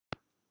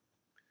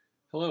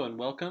Hello and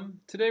welcome.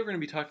 Today we're going to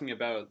be talking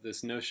about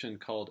this notion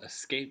called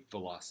escape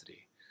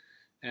velocity.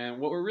 And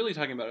what we're really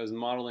talking about is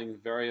modeling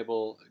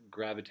variable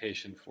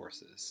gravitation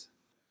forces.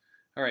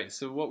 All right,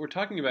 so what we're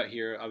talking about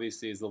here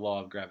obviously is the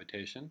law of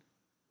gravitation.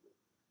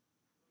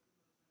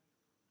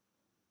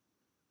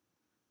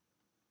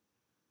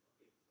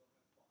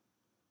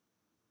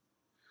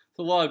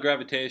 The law of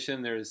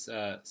gravitation, there's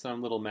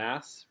some little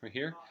mass right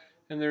here,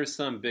 and there's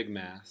some big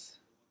mass.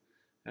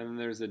 And then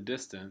there's a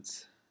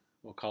distance,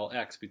 we'll call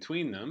x,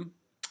 between them.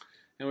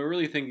 And we're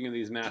really thinking of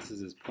these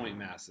masses as point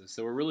masses.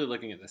 So we're really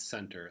looking at the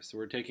center. So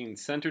we're taking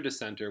center to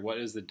center, what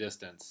is the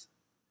distance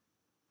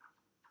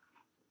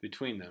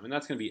between them? And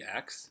that's going to be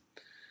x.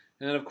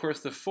 And then, of course,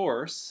 the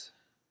force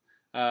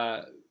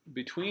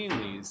between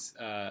these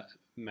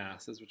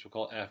masses, which we'll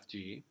call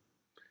Fg,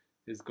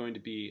 is going to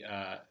be,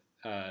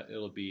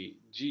 it'll be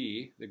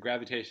g, the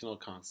gravitational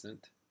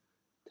constant,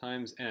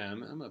 times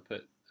m. I'm going to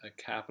put a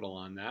capital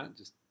on that,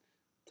 just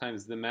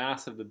times the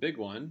mass of the big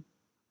one,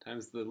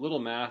 times the little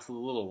mass of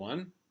the little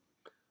one,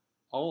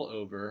 all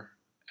over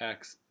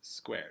x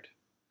squared.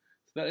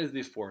 So that is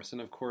the force.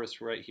 And of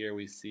course, right here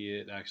we see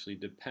it actually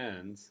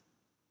depends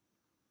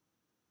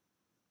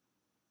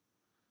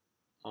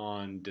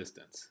on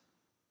distance.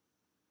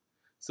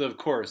 So of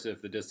course,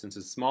 if the distance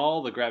is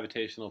small, the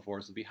gravitational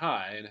force will be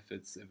high, and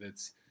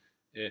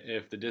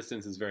if the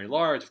distance is very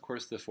large, of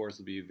course the force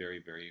will be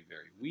very, very,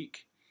 very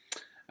weak.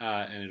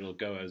 And it'll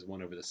go as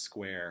 1 over the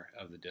square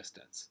of the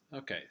distance.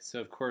 Okay, so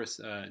of course,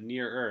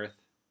 near Earth,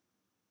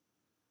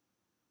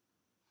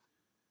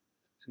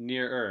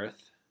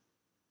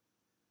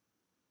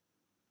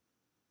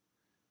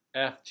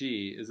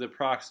 Fg is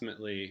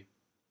approximately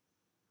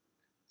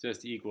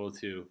just equal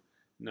to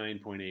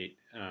 9.8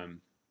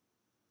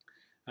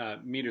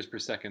 meters per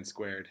second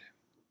squared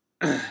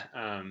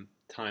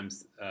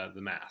times the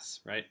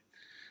mass, right?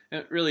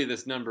 And really,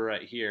 this number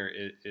right here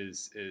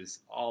is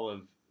all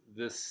of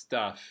this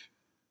stuff,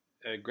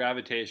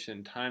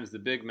 gravitation times the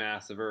big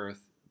mass of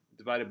Earth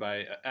divided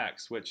by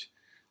x, which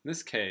in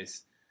this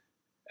case,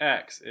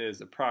 x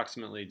is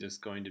approximately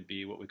just going to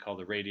be what we call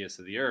the radius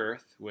of the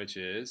Earth, which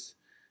is,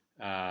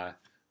 I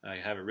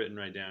have it written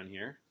right down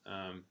here,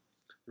 the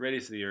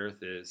radius of the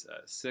Earth is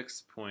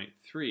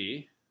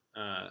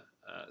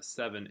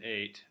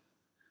 6.378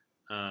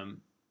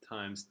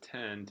 times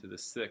 10 to the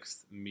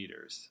 6th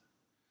meters.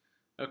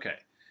 Okay,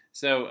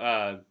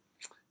 so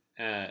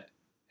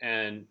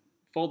and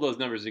fold those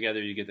numbers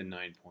together, you get the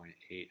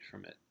 9.8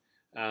 from it.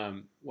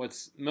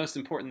 What's most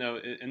important though,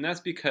 and that's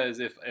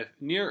because if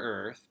near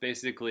Earth,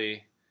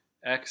 basically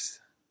x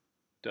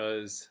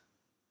does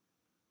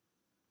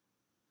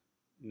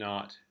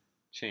not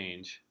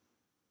change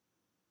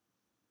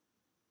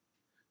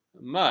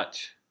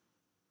much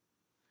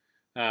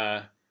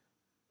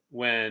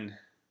when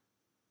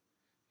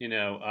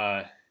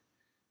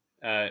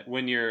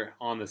when you're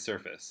on the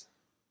surface.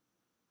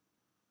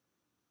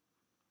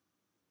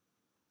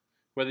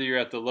 Whether you're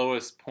at the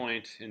lowest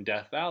point in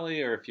Death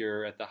Valley or if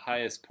you're at the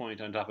highest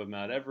point on top of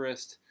Mount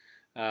Everest,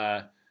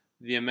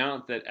 the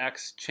amount that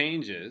x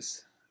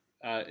changes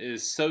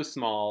is so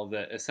small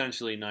that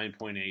essentially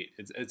 9.8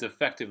 it's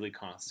effectively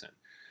constant.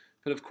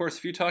 But of course,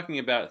 if you're talking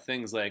about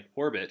things like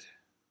orbit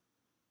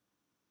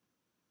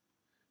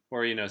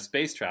or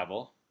space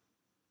travel,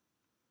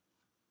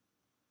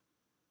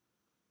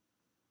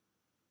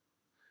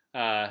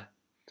 then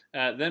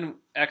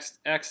x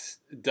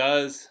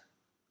does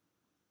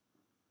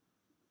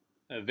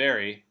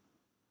vary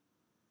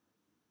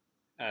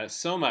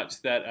so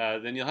much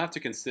that then you'll have to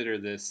consider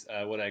this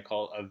what I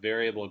call a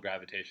variable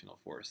gravitational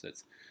force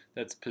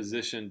that's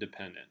position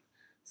dependent.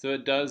 So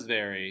it does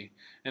vary,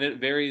 and it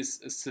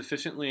varies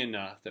sufficiently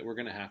enough that we're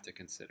going to have to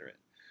consider it.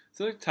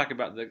 So let's talk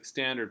about the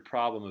standard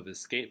problem of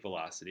escape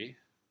velocity.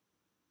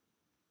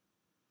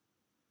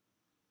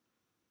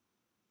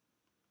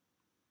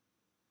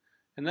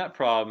 And that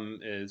problem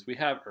is we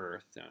have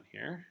Earth down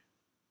here.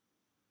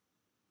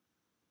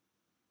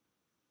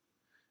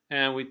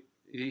 And we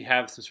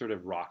have some sort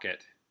of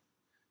rocket.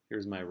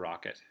 Here's my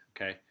rocket,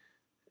 okay?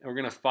 And we're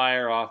going to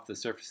fire off the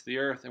surface of the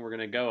Earth, and we're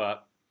going to go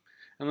up.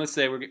 And let's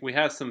say we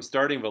have some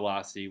starting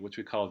velocity, which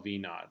we call v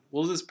naught.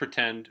 We'll just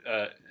pretend,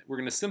 we're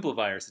going to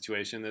simplify our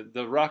situation, that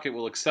the rocket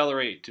will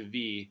accelerate to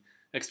v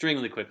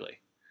extremely quickly.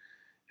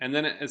 And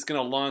then it's going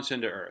to launch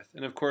into Earth.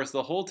 And of course,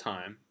 the whole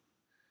time,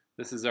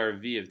 this is our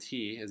v of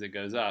t as it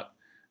goes up,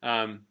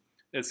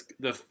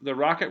 the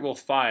rocket will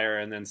fire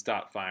and then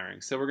stop firing.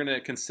 So we're going to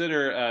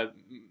consider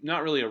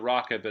not really a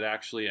rocket, but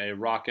actually a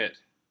rocket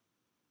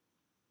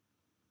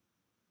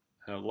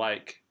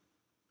like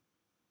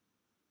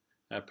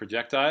a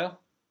projectile.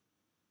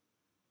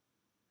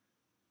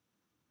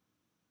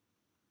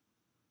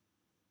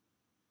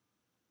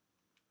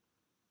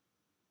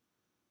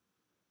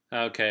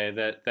 Okay,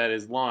 that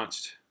is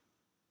launched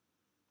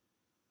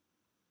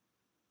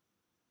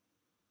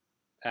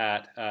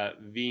at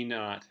v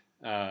naught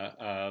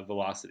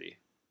velocity.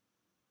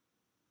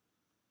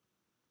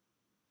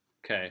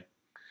 Okay,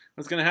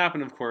 what's going to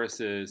happen, of course,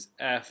 is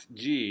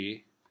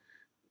Fg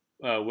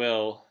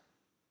will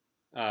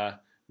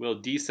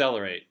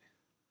decelerate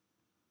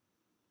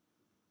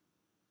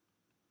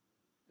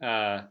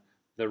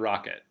the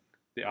rocket,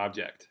 the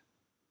object.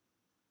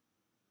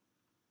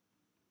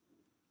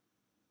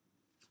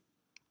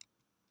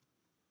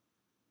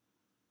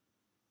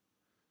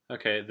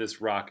 Okay, this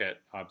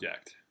rocket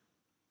object.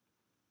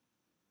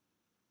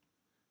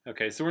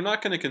 Okay, so we're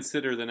not going to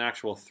consider the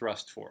actual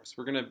thrust force.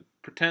 We're going to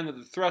pretend that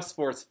the thrust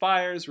force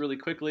fires really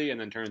quickly and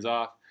then turns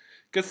off,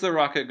 gets the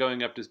rocket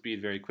going up to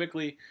speed very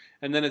quickly,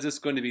 and then it's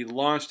just going to be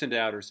launched into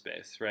outer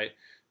space, right?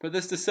 But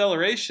this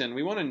deceleration,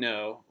 we want to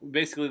know,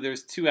 basically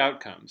there's two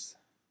outcomes.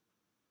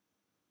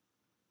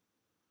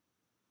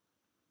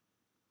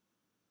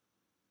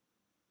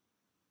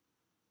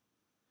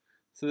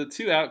 So the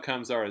two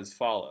outcomes are as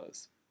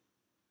follows.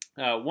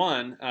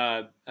 One,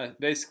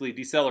 basically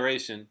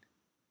deceleration.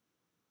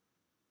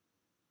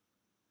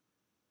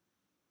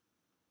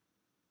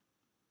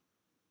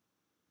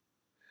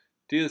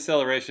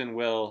 Deceleration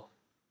will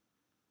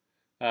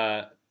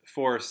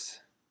force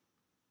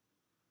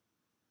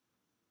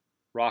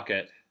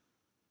rocket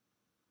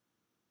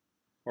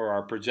or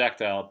our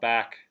projectile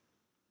back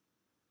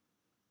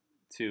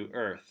to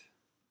Earth.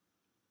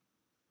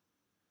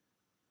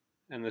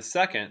 And the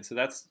second, so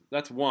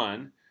that's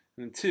one.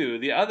 And two,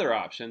 the other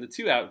option, the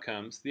two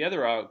outcomes, the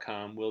other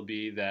outcome will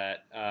be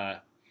that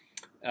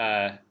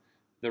the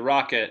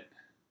rocket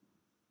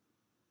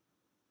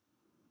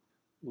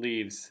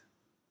leaves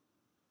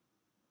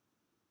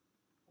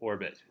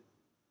orbit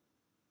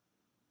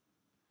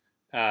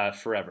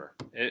forever.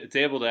 It's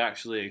able to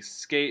actually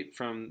escape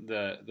from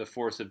the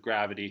force of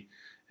gravity,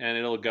 and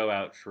it'll go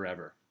out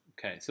forever.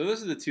 Okay, so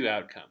those are the two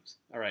outcomes.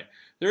 All right,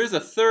 there is a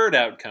third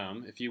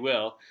outcome, if you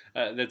will,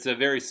 that's a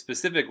very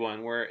specific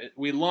one, where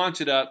we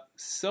launch it up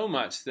so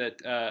much that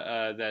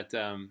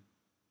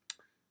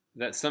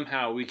that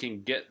somehow we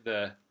can get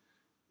the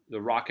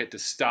rocket to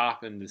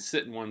stop and to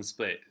sit in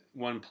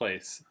one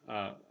place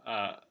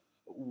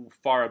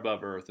far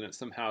above Earth, and it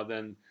somehow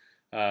then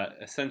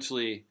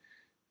essentially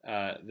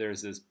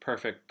there's this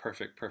perfect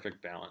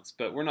balance.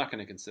 But we're not going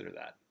to consider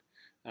that.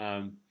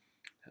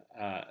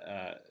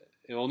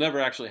 It will never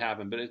actually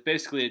happen, but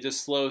it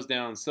just slows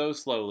down so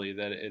slowly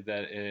that it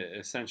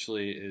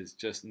essentially is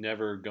just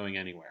never going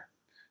anywhere.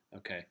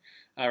 Okay,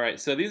 all right,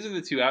 so these are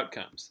the two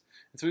outcomes.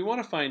 And so we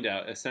want to find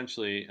out,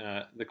 essentially,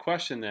 the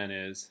question then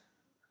is,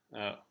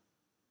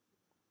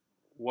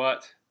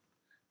 what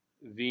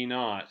V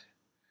naught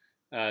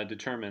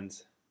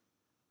determines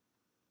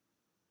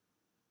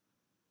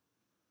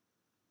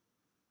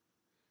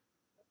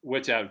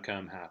which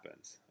outcome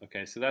happens.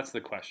 Okay, so that's the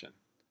question.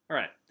 All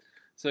right.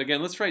 So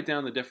again, let's write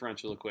down the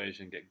differential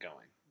equation and get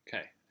going.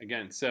 Okay,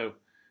 again, so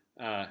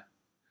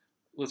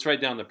let's write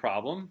down the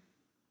problem.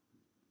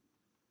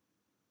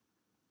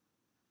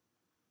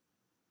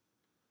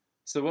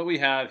 So what we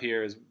have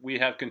here is we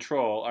have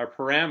control. Our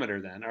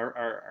parameter then,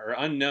 our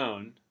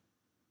unknown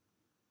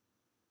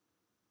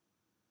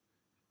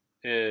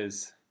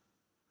is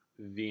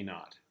V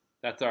naught.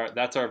 That's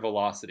our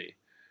velocity,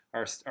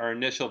 our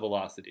initial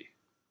velocity.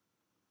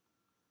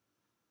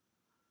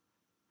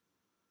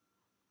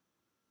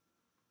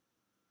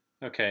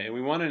 Okay, and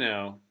we want to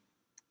know,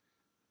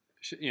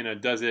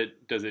 does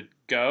it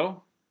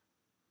go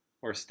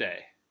or stay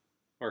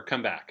or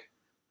come back?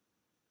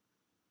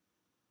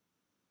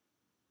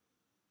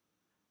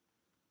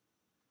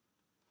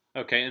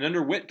 Okay, and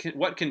under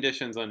what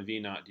conditions on V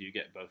naught do you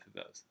get both of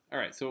those? All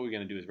right, so what we're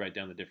going to do is write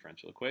down the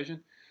differential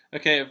equation.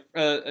 Okay,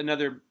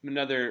 another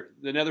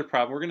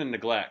problem. We're going to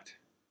neglect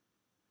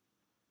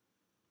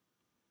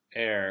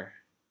air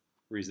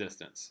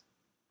resistance.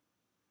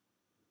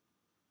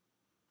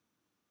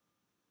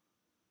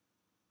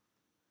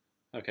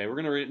 Okay,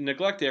 we're going to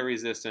neglect air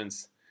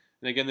resistance,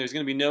 and again, there's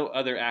going to be no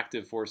other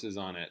active forces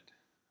on it,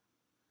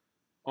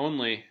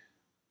 only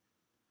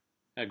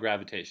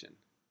gravitation.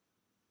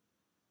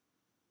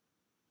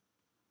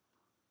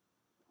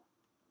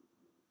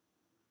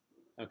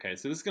 Okay,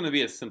 so this is going to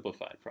be a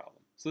simplified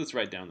problem. So let's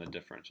write down the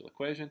differential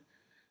equation.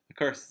 Of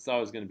course, it's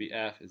always going to be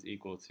F is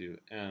equal to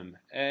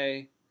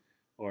ma,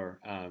 or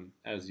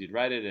as you'd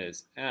write it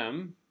as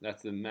m,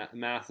 that's the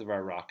mass of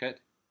our rocket,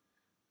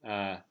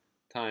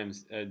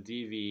 times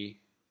dv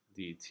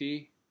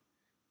dt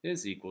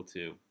is equal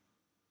to,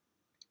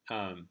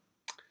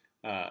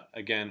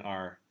 again,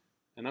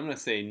 and I'm going to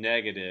say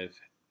negative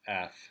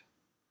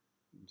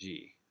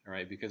Fg, all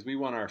right, because we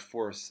want our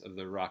force of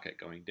the rocket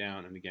going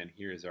down, and again,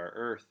 here's our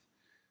Earth,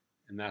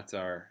 and that's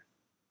our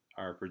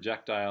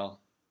projectile,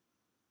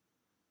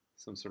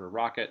 some sort of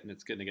rocket, and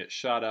it's going to get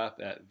shot up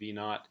at V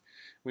naught.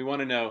 We want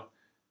to know,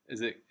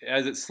 as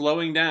it's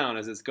slowing down,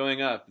 as it's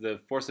going up, the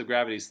force of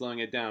gravity is slowing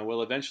it down,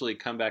 will it eventually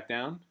come back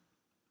down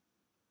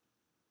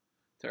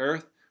to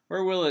Earth,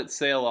 or will it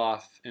sail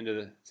off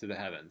into the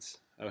heavens?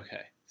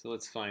 Okay, so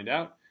let's find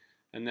out.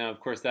 And now, of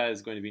course, that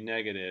is going to be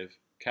negative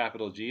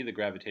capital G, the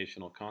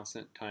gravitational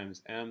constant,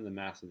 times m, the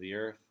mass of the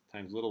Earth,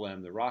 times little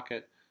m, the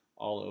rocket,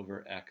 all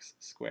over x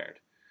squared.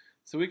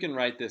 So we can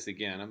write this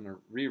again. I'm going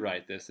to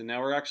rewrite this, and now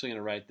we're actually going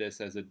to write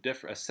this as a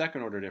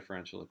second order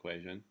differential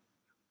equation.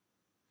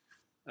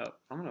 Oh,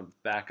 I'm going to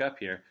back up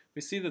here.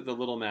 We see that the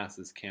little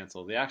masses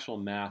cancel. The actual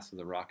mass of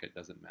the rocket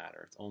doesn't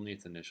matter. It's only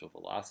its initial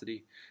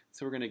velocity.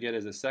 So we're going to get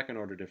as a second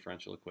order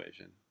differential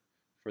equation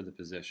for the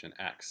position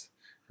x.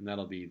 And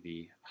that'll be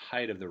the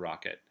height of the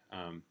rocket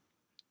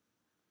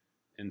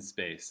in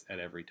space at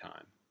every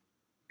time.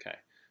 Okay,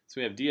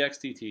 so we have dx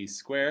dt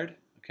squared.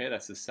 Okay,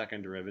 that's the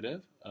second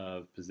derivative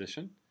of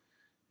position,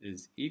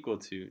 is equal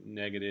to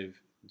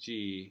negative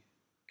g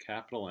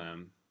capital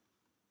M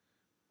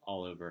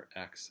all over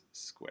x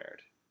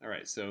squared. All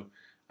right, so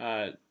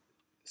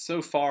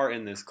so far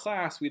in this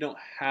class, we don't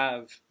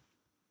have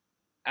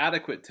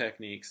adequate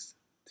techniques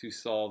to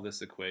solve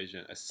this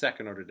equation, a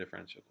second order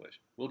differential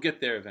equation. We'll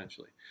get there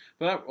eventually.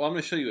 But I'm going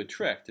to show you a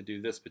trick to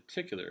do this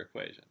particular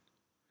equation.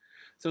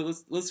 So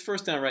let's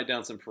first write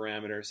down some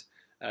parameters.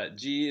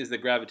 G is the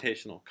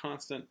gravitational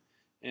constant,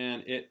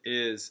 and it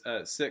is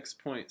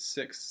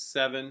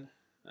 6.67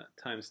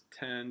 times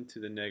 10 to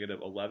the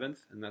negative 11th,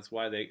 and that's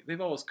why they've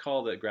always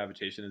called it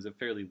gravitation as a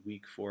fairly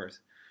weak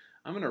force.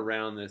 I'm going to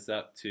round this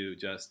up to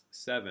just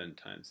 7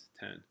 times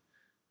 10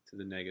 to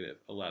the negative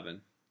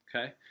 11.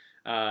 Okay,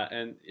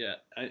 and yeah,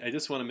 I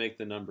just want to make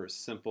the numbers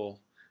simple.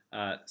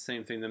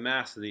 Same thing, the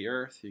mass of the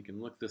Earth. You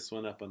can look this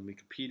one up on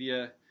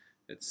Wikipedia.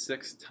 It's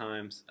 6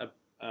 times.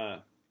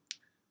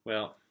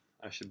 Well,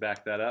 I should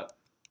back that up.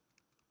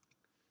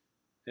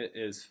 It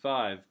is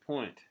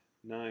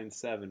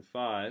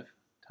 5.975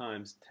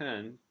 times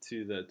 10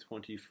 to the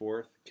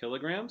 24th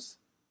kilograms.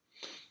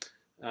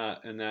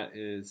 And that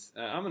is,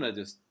 I'm going to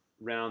just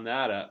round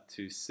that up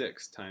to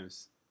 6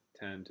 times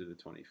 10 to the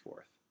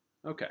 24th.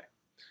 Okay.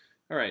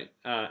 All right.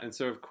 And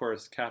so, of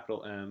course,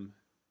 capital M,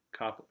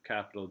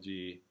 capital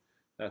G,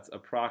 that's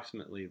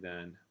approximately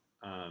then,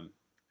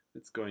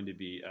 it's going to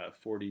be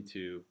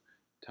 42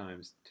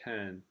 times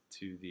 10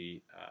 to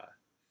the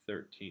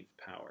 13th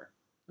power.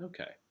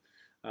 Okay.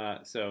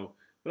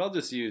 But I'll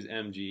just use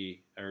mg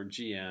or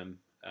gm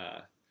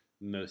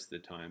most of the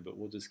time, but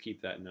we'll just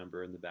keep that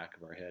number in the back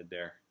of our head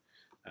there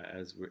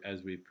as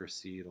we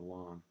proceed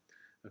along.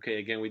 Okay,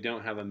 again, we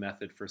don't have a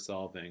method for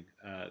solving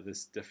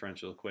this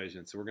differential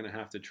equation, so we're going to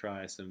have to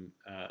try some,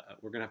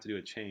 we're going to have to do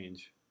a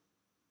change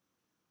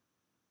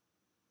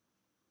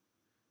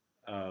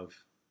of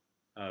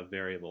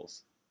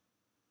variables.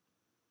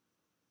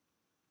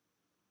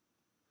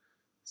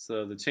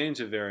 So the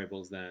change of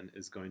variables then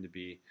is going to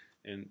be,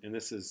 and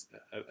this is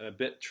a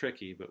bit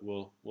tricky, but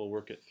we'll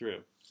work it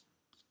through.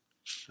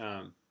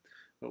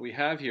 What we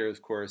have here,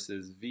 of course,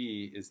 is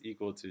v is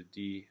equal to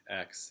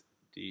dx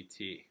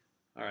dt.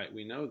 All right,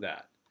 we know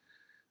that.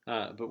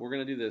 But we're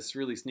going to do this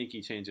really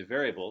sneaky change of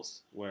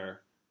variables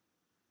where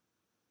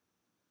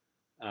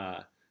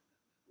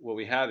what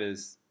we have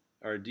is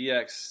our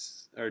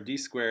dx, or d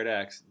squared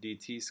x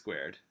dt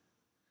squared.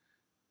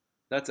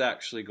 That's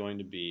actually going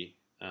to be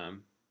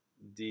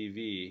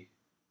dv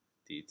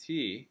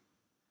dt.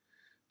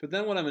 But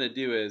then what I'm going to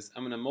do is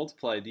I'm going to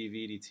multiply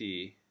dv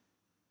dt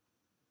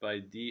by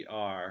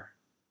dx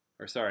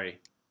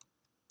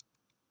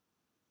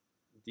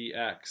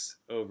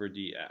over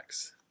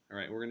dx. All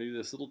right, we're going to do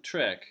this little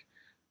trick,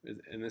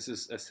 and this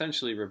is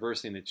essentially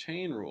reversing the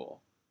chain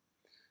rule,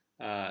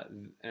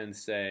 and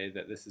say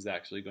that this is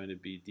actually going to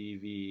be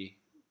dv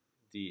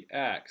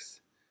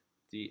dx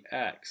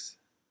dx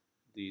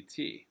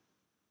dt.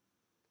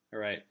 All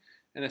right,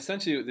 and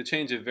essentially the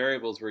change of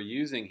variables we're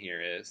using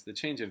here is, the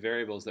change of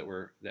variables that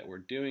we're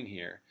doing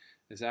here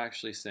is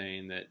actually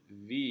saying that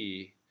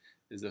v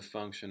is a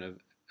function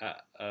of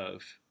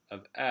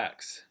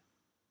x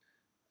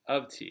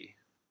of t,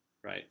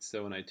 right?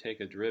 So when I take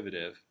a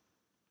derivative,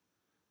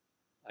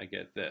 I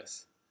get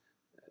this,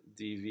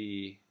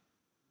 dv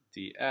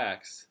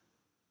dx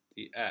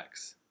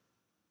dx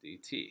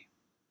dt,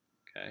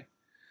 okay?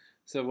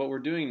 So what we're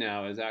doing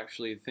now is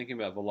actually thinking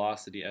about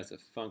velocity as a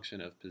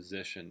function of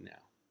position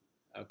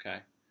now, okay?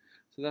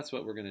 So that's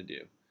what we're going to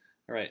do.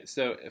 All right,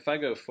 so if I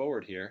go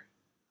forward here,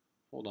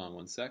 hold on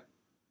one sec.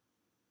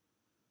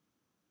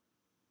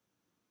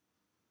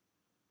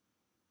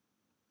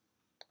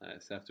 I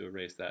just have to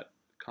erase that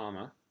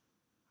comma.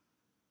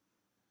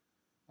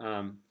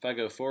 If I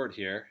go forward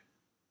here,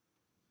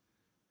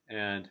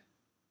 and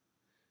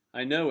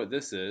I know what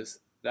this is,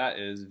 that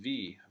is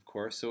v, of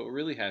course. So what we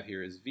really have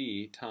here is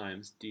v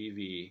times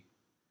dv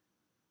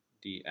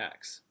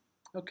dx.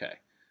 Okay,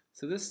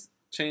 so this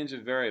change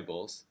of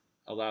variables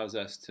allows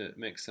us to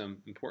make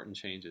some important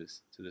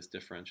changes to this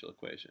differential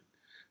equation.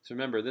 So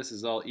remember, this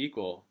is all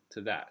equal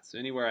to that. So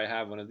anywhere I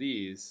have one of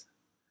these,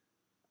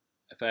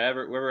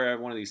 wherever I have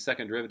one of these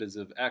second derivatives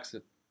of x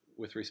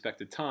with respect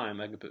to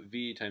time, I can put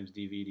v times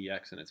dv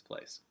dx in its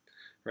place.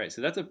 Right,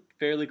 so that's a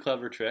fairly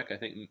clever trick. I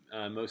think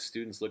most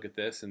students look at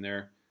this and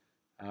they're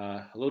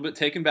a little bit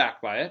taken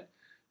back by it.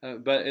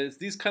 But it's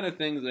these kind of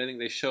things that I think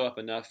they show up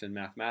enough in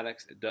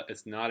mathematics.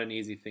 It's not an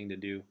easy thing to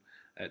do.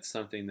 It's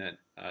something that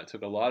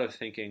took a lot of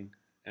thinking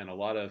and a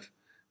lot of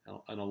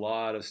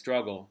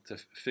struggle to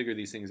figure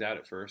these things out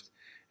at first.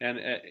 And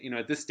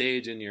at this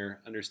stage in your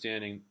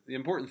understanding, the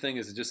important thing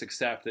is to just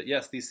accept that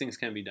yes, these things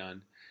can be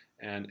done,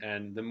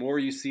 and the more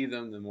you see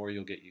them, the more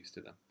you'll get used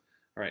to them.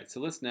 All right, so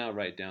let's now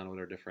write down what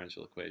our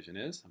differential equation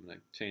is. I'm going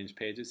to change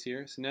pages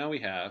here. So now we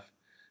have,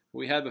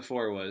 what we had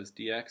before was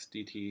dx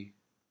dt,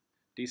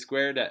 d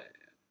squared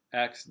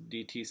x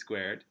dt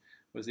squared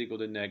was equal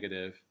to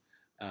negative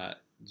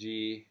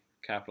g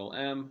capital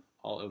M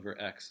all over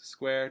x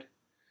squared.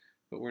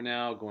 But we're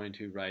now going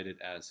to write it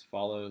as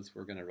follows.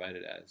 We're going to write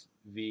it as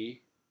v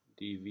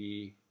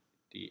dv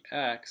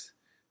dx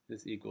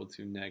is equal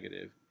to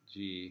negative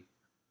g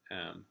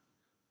m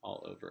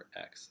all over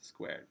x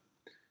squared.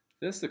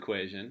 This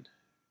equation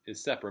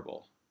is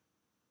separable.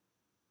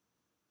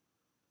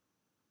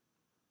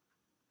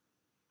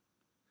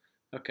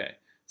 Okay,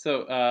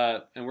 so,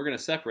 and we're going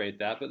to separate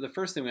that, but the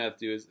first thing we have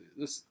to do is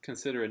just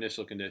consider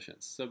initial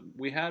conditions. So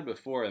we had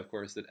before, of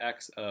course, that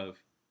x of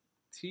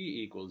t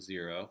equals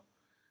 0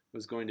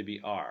 was going to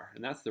be r,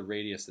 and that's the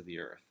radius of the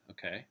Earth,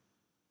 okay?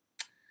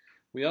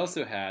 We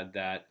also had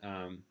that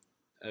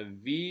a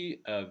v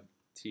of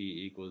t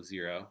equals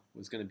 0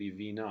 was going to be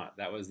v naught.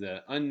 That was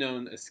the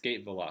unknown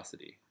escape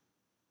velocity.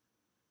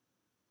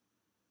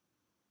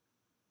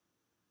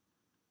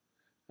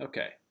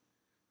 Okay,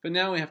 but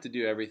now we have to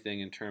do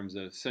everything in terms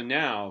of, so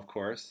now, of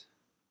course,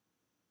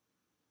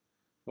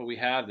 what we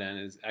have then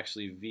is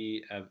actually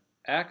v of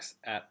x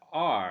at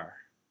r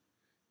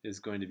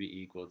is going to be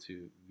equal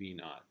to v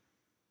naught.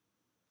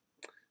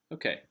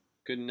 Okay,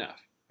 good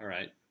enough. All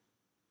right.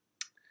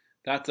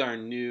 That's our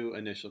new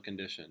initial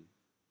condition.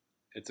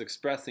 It's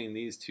expressing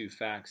these two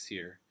facts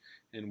here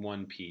in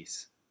one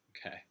piece.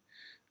 Okay.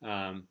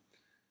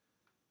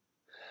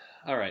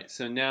 All right,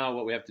 so now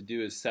what we have to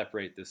do is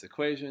separate this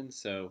equation.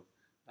 So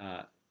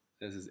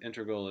this is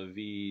integral of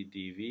v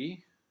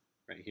dv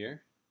right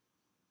here.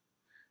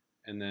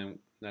 And then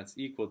that's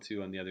equal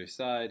to, on the other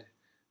side,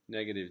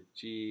 negative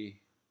g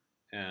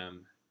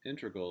m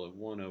integral of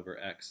 1 over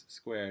x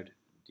squared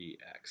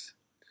dx.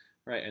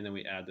 Right, and then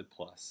we add the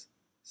plus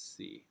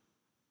c.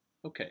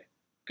 Okay,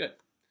 good.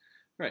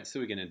 All right, so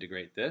we can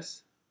integrate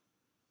this.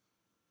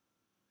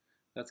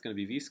 That's going to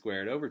be v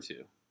squared over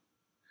 2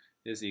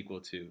 is equal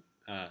to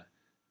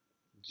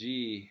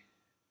g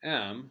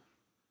m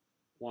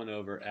 1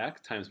 over x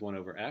times 1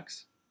 over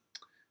x.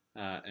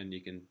 And you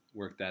can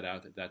work that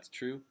out that that's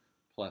true,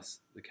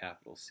 plus the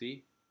capital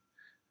C.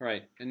 All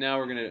right, and now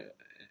we're going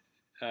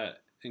to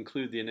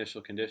include the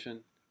initial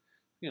condition.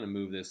 I'm going to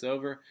move this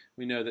over.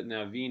 We know that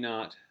now v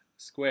naught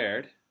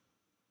squared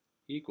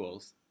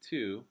equals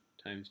 2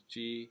 times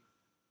g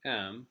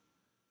m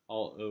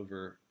all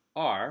over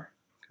r,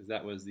 because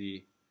that was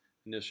the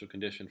initial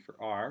condition for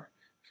r,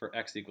 for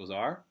x equals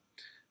r,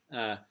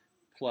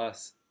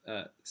 plus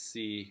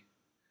c,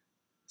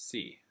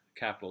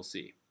 capital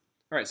C.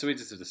 All right, so we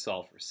just have to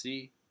solve for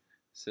c.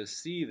 So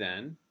c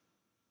then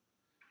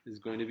is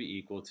going to be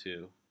equal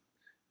to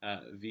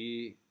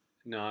v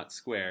naught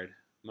squared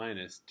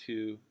minus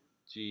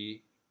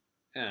 2g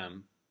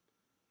m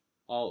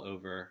all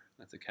over,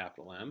 that's a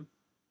capital M,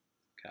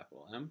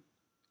 capital M,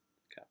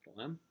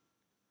 capital M.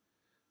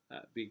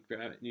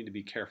 Need to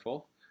be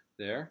careful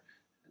there,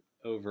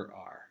 over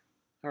r.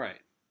 All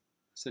right,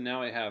 so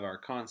now I have our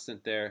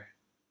constant there.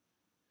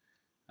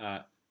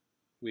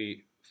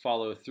 We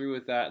follow through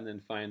with that and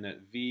then find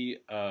that v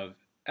of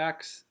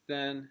x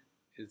then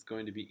is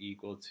going to be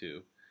equal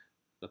to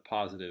the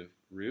positive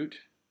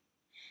root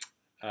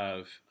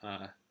of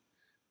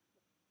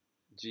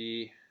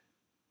g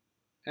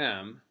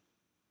m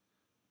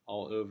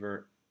all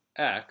over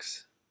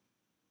x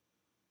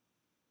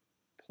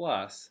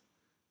plus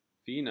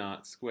v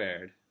naught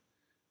squared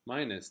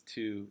minus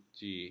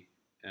 2g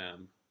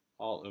m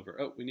all over,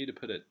 oh, we need to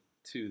put a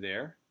 2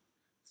 there.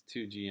 It's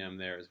 2gm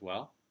there as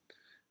well.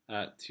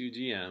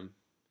 2gm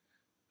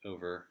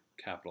over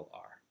capital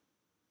R.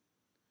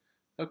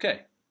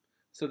 Okay,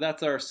 so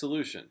that's our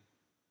solution.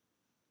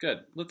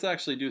 Good. Let's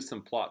actually do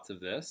some plots of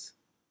this.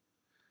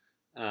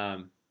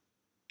 And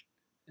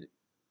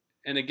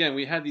again,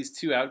 we had these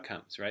two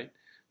outcomes, right?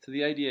 So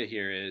the idea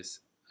here is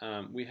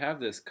we have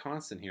this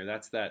constant here.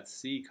 That's that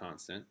c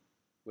constant,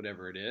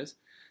 whatever it is.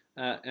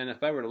 And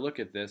if I were to look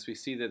at this, we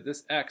see that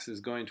this x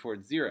is going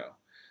towards 0.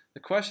 The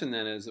question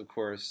then is, of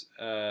course,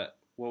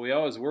 what we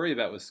always worry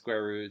about with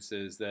square roots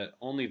is that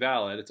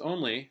it's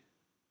only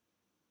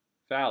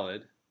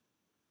valid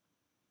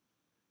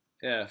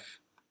if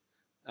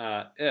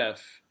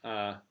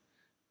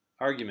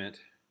argument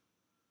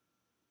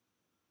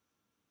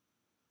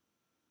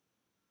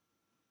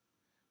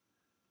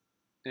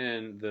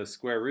in the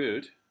square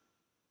root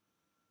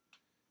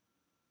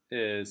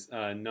is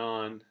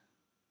non-negative.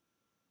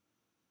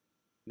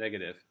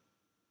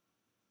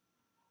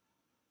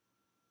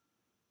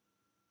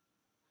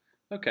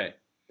 Okay,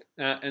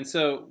 and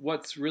so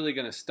what's really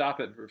going to stop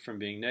it from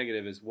being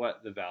negative is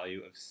what the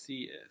value of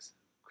c is.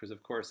 Because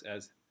of course,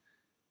 as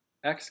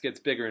x gets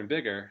bigger and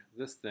bigger,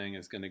 this thing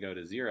is going to go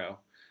to 0,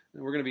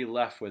 and we're going to be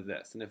left with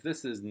this. And if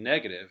this is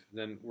negative,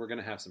 then we're going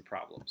to have some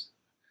problems.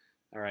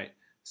 All right,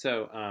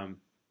 so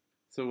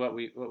so what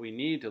we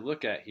need to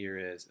look at here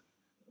is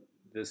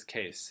this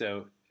case.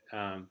 So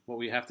what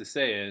we have to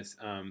say is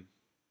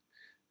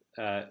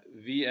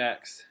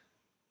Vx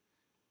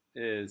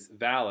is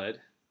valid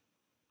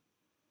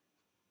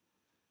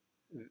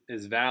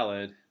is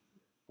valid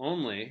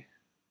only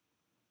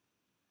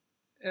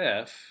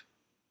if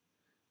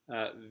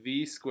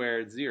v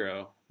squared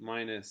 0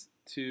 minus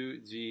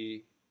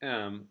 2gm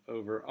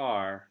over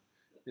r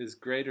is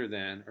greater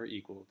than or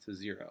equal to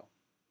 0.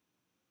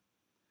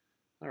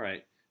 All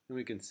right, and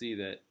we can see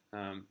that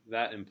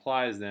that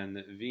implies then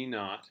that v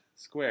naught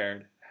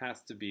squared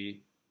has to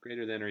be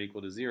greater than or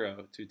equal to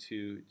 0 to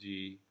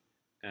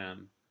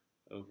 2gm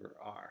over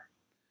r.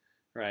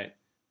 Right?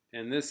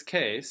 In this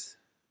case,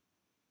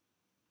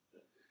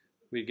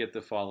 we get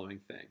the following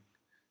thing.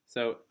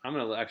 So I'm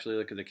going to actually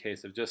look at the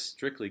case of just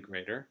strictly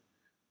greater.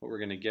 What we're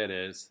going to get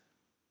is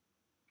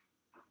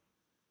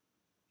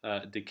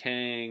a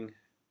decaying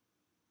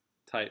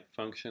type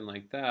function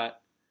like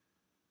that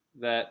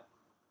that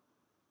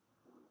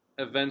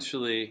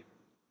eventually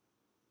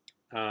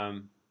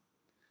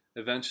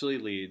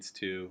leads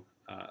to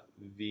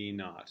v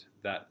naught,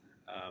 that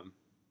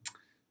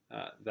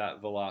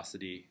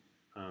velocity.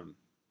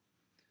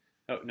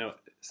 Oh no,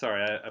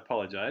 sorry, I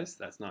apologize.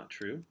 That's not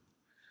true.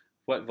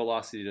 What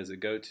velocity does it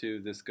go to?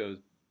 This goes.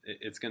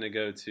 It's going to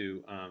go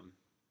to.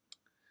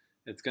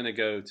 It's going to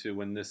go to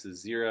when this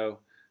is 0.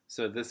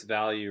 So this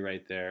value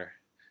right there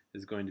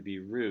is going to be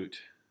root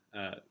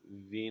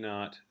v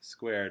naught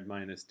squared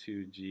minus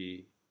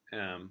 2gm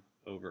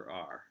over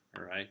r.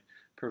 All right,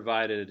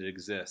 provided it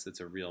exists, it's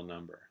a real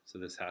number. So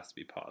this has to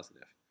be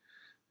positive.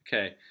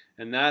 Okay,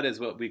 and that is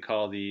what we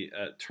call the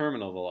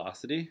terminal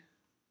velocity.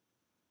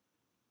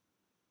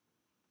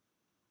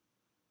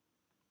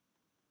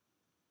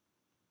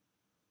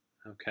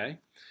 Okay,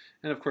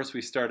 and of course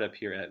we start up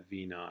here at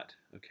v naught.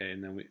 Okay,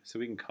 and then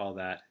we can call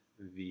that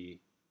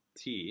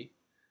vt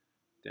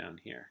down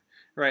here.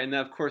 Right, and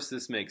now of course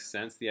this makes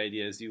sense. The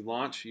idea is you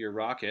launch your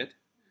rocket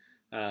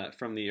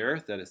from the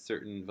Earth at a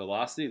certain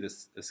velocity,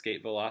 this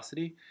escape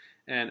velocity,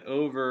 and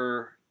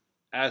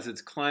as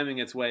it's climbing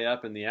its way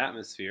up in the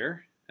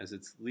atmosphere, as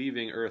it's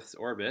leaving Earth's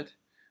orbit,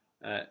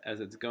 as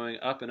it's going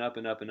up and up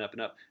and up and up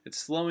and up, it's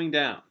slowing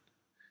down.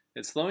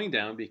 It's slowing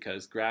down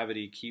because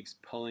gravity keeps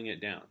pulling it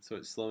down, so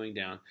it's slowing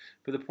down.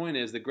 But the point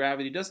is, the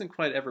gravity doesn't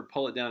quite ever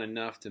pull it down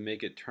enough to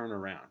make it turn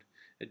around.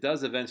 It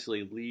does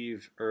eventually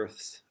leave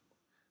Earth's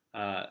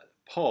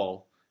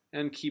pull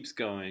and keeps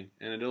going,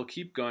 and it'll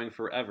keep going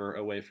forever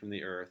away from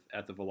the Earth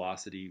at the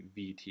velocity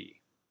vt.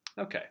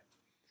 Okay.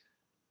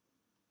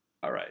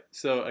 All right,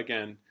 so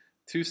again,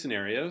 two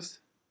scenarios.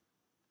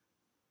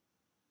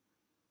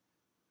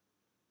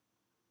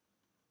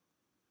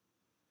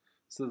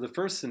 So the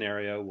first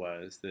scenario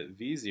was that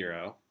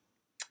v0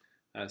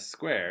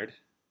 squared,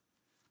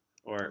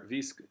 or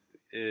v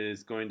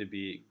is going to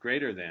be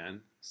greater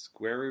than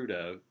square root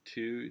of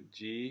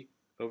 2g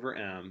over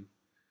m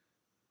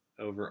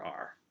over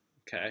r.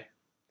 Okay,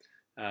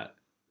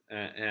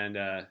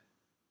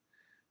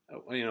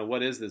 you know,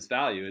 what is this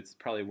value? It's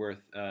probably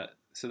worth.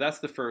 So that's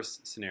the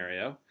first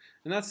scenario,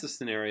 and that's the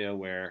scenario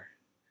where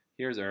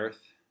here's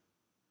Earth.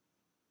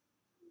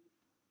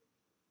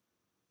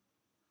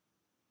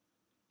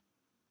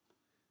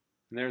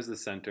 And there's the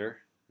center,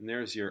 and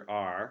there's your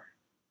R.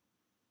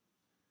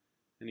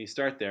 And you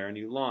start there, and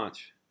you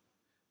launch,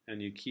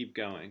 and you keep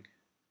going,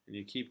 and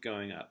you keep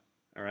going up,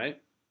 all right?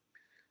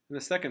 And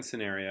the second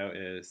scenario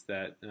is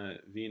that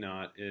V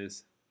naught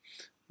is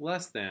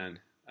less than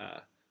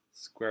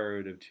square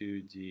root of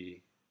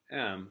 2gm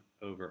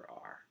over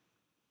R,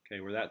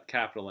 okay, where that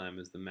capital M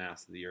is the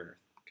mass of the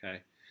Earth,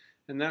 okay?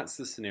 And that's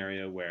the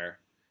scenario where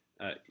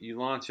you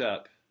launch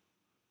up,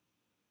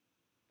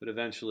 but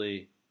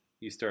eventually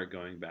you start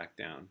going back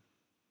down.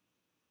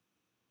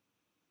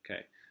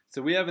 Okay,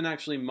 so we haven't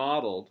actually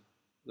modeled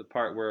the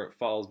part where it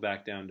falls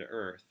back down to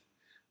Earth.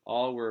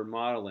 All we're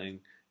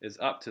modeling is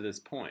up to this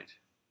point.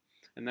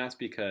 And that's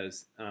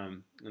because,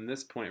 and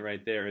this point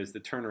right there is the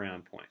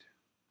turnaround point.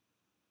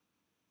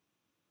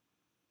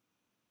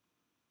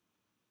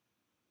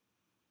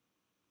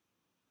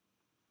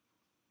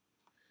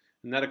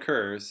 And that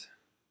occurs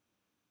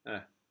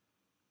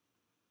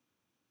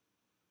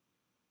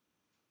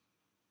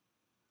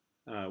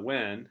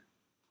when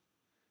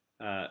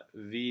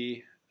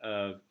v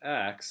of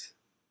x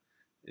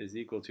is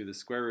equal to the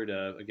square root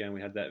of, again,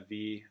 we had that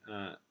v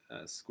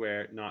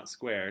squared, not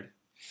squared.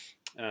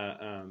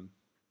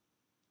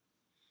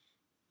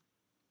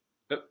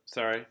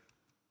 Sorry.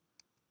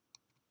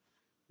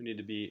 We need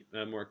to be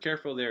more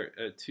careful there.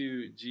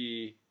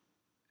 2gm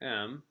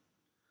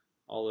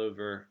all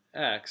over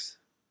x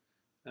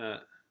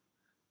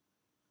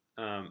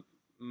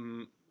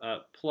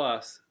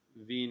plus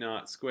v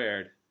naught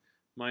squared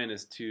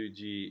minus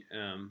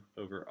 2gm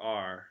over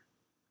r.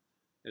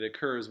 It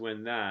occurs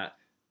when that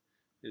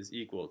is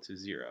equal to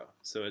 0.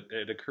 So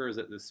it occurs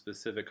at this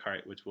specific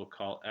height, which we'll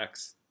call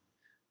xt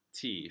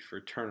for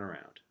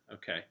turnaround.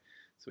 Okay,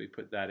 so we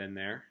put that in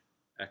there,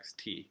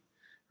 xt,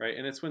 right?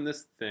 And it's when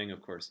this thing,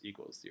 of course,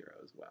 equals 0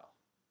 as well.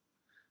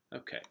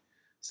 Okay,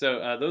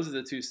 so those are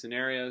the two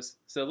scenarios.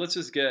 So let's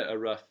just get a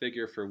rough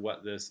figure for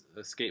what this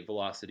escape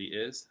velocity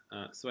is.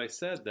 So I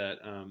said that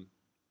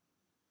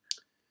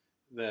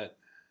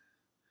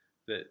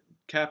that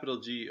capital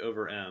G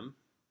over m,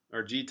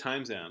 or G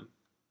times m,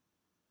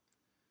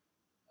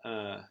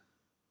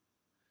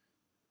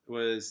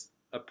 was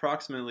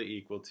approximately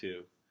equal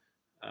to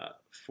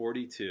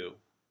 42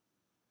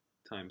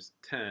 times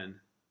 10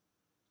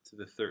 to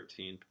the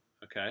 13th.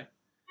 Okay?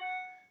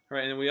 All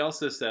right, and we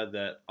also said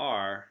that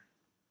r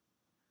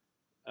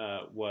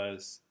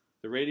was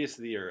the radius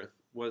of the Earth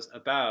was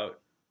about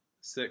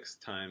 6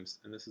 times,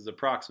 and this is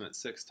approximate,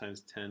 6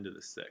 times 10 to the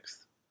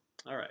 6th.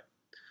 All right,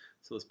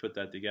 so let's put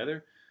that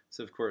together.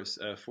 So of course,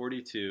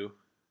 42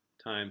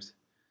 times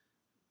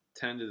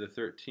 10 to the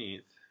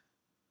 13th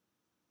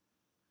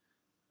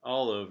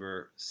all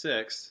over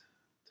 6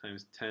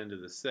 times 10 to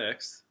the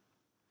 6th.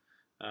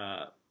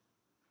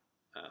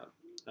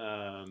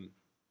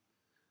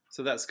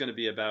 So that's going to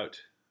be about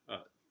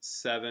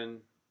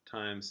 7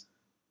 times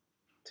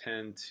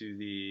 10 to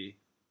the,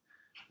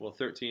 well,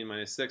 13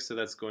 minus 6, so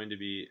that's going to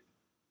be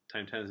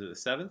times 10 to the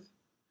 7th.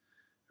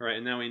 All right,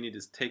 and now we need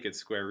to take its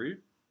square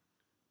root.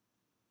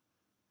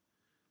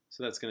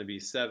 So that's going to be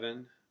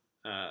 7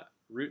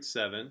 root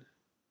 7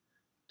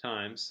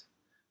 times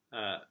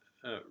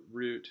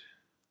root,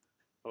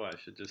 oh, I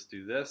should just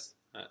do this,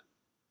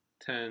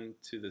 10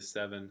 to the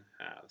 7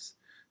 halves.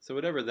 So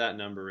whatever that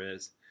number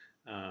is,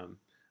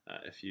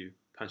 if you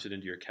punch it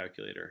into your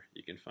calculator,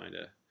 you can find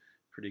a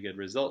pretty good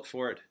result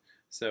for it.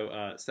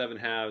 So 7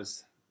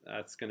 halves,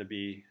 that's going to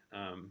be,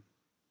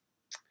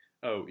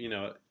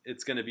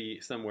 it's going to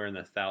be somewhere in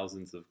the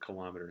thousands of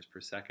kilometers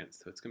per second.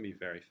 So it's going to be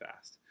very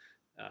fast.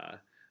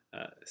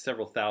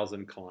 Several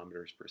thousand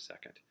kilometers per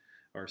second.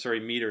 Or sorry,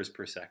 meters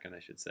per second, I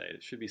should say.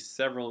 It should be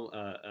several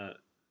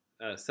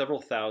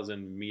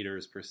thousand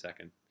meters per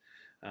second.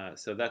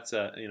 So that's,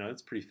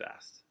 it's pretty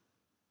fast.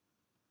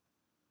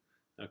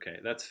 Okay,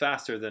 that's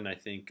faster than I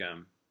think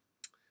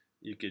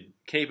you could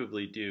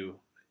capably do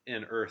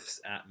in Earth's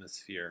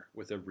atmosphere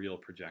with a real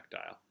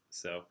projectile.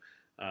 So,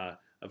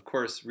 of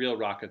course, real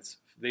rockets,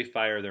 they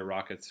fire their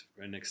rockets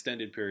for an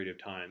extended period of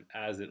time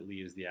as it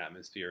leaves the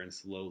atmosphere and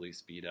slowly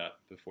speed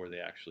up before they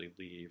actually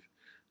leave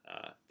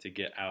to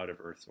get out of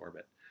Earth's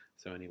orbit.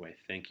 So anyway,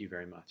 thank you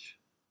very much.